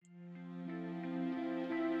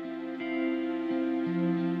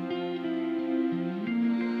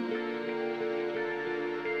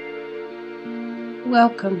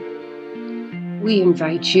Welcome. We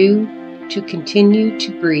invite you to continue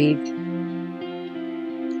to breathe.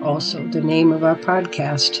 Also, the name of our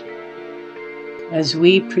podcast, as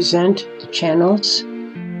we present the channels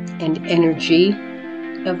and energy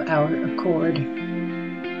of our accord.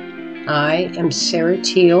 I am Sarah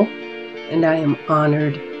Teal, and I am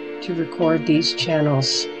honored to record these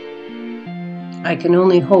channels. I can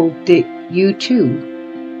only hope that you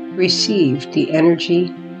too receive the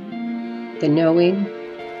energy, the knowing,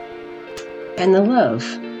 and the love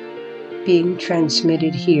being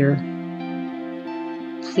transmitted here.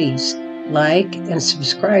 Please like and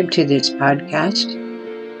subscribe to this podcast,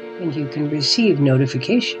 and you can receive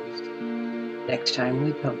notifications next time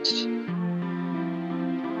we post.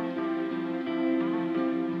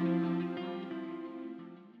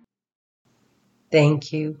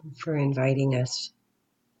 Thank you for inviting us.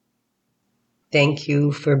 Thank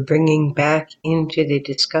you for bringing back into the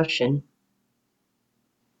discussion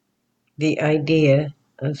the idea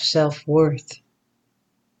of self-worth.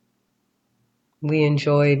 We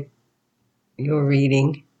enjoyed your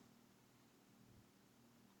reading.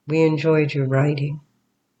 We enjoyed your writing.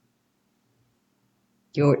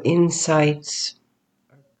 Your insights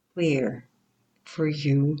are clear for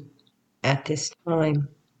you at this time.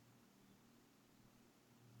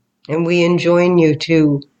 And we enjoin you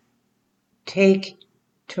to take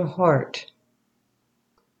to heart,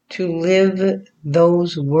 to live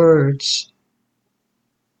those words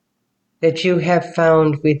that you have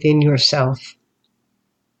found within yourself.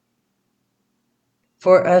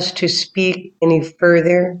 For us to speak any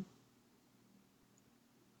further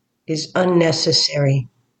is unnecessary.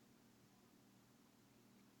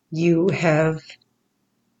 You have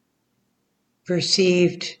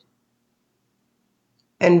perceived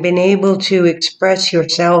and been able to express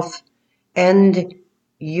yourself and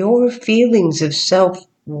your feelings of self-worth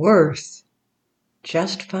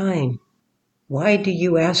just fine. Why do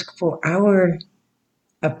you ask for our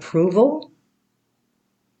approval?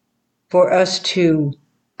 For us to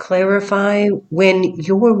clarify when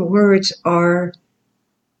your words are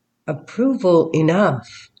approval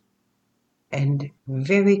enough and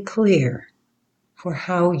very clear for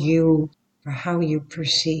how you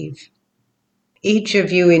perceive. Each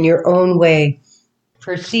of you in your own way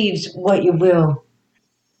perceives what you will.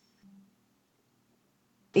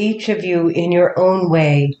 Each of you in your own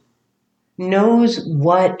way knows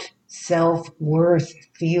what self-worth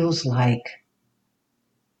feels like.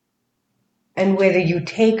 And whether you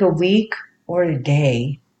take a week or a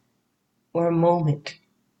day or a moment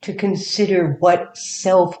to consider what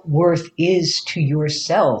self-worth is to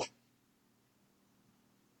yourself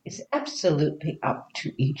is absolutely up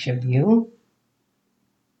to each of you.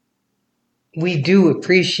 We do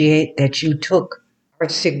appreciate that you took our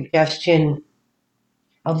suggestion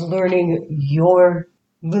of learning your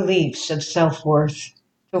beliefs of self-worth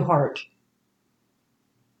to heart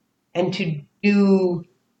and to do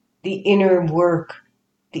the inner work,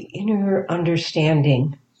 the inner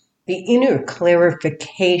understanding, the inner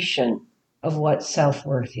clarification of what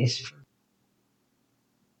self-worth is.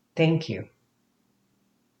 Thank you.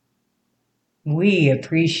 We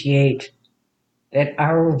appreciate that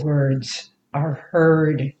our words are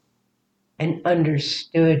heard and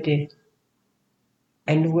understood,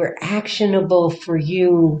 and were actionable for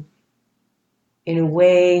you in a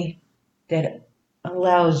way that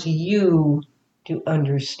allows you to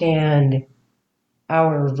understand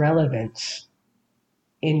our relevance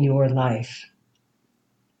in your life.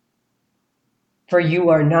 For you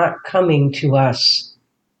are not coming to us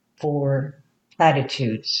for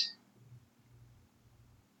platitudes.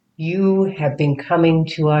 You have been coming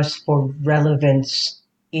to us for relevance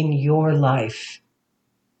in your life.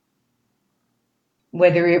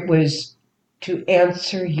 Whether it was to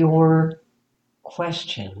answer your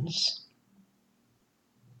questions,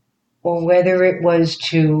 or whether it was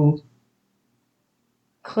to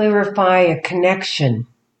clarify a connection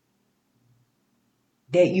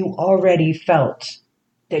that you already felt,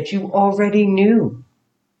 that you already knew.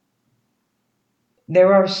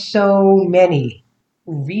 There are so many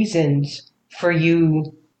reasons for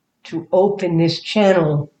you to open this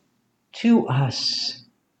channel to us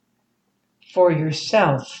for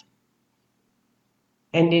yourself.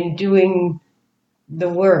 And in doing the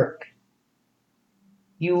work,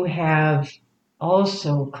 you have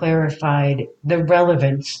also clarified the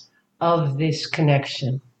relevance of this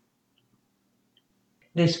connection.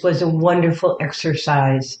 This was a wonderful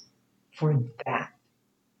exercise for that,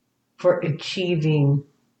 for achieving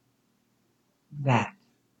that.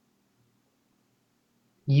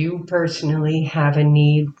 You personally have a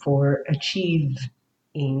need for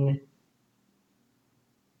achieving,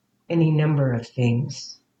 any number of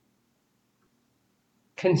things.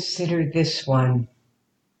 Consider this one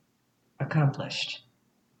accomplished.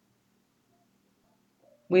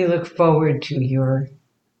 We look forward to your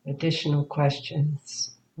additional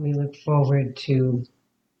questions. We look forward to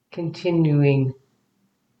continuing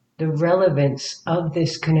the relevance of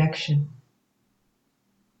this connection.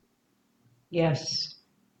 Yes,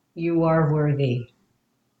 you are worthy.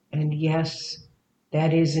 And yes,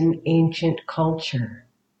 that is an ancient culture,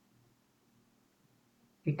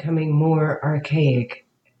 becoming more archaic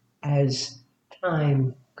as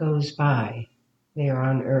time goes by there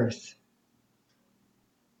on Earth.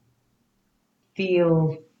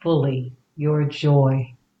 Feel fully your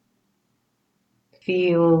joy.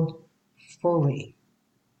 Feel fully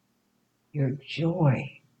your joy.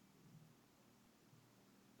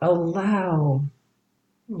 Allow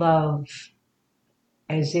love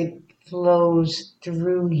as it flows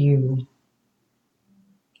through you.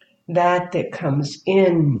 That comes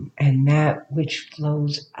in and that which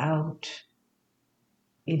flows out.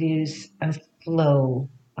 It is a flow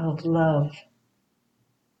of love.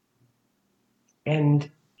 And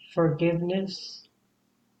forgiveness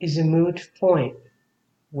is a moot point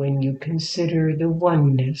when you consider the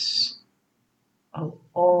oneness of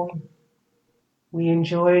all. We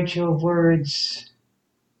enjoyed your words.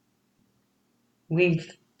 We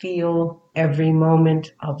feel every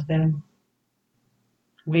moment of them.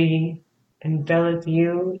 We envelop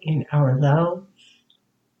you in our love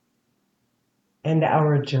and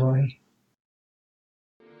our joy.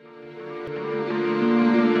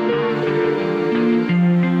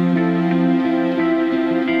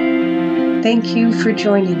 Thank you for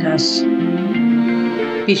joining us.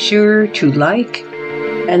 Be sure to like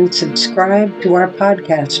and subscribe to our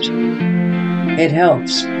podcast. It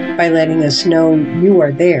helps by letting us know you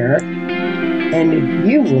are there, and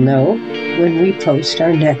you will know when we post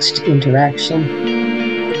our next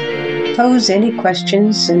interaction. Pose any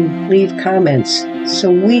questions and leave comments so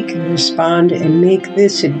we can respond and make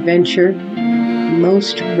this adventure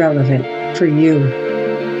most relevant for you.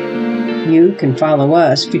 You can follow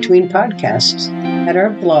us between podcasts at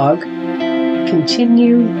our blog,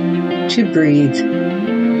 Continue to Breathe,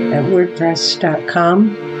 at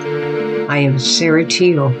WordPress.com. I am Sarah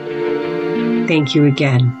Teal. Thank you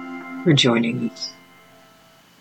again for joining us.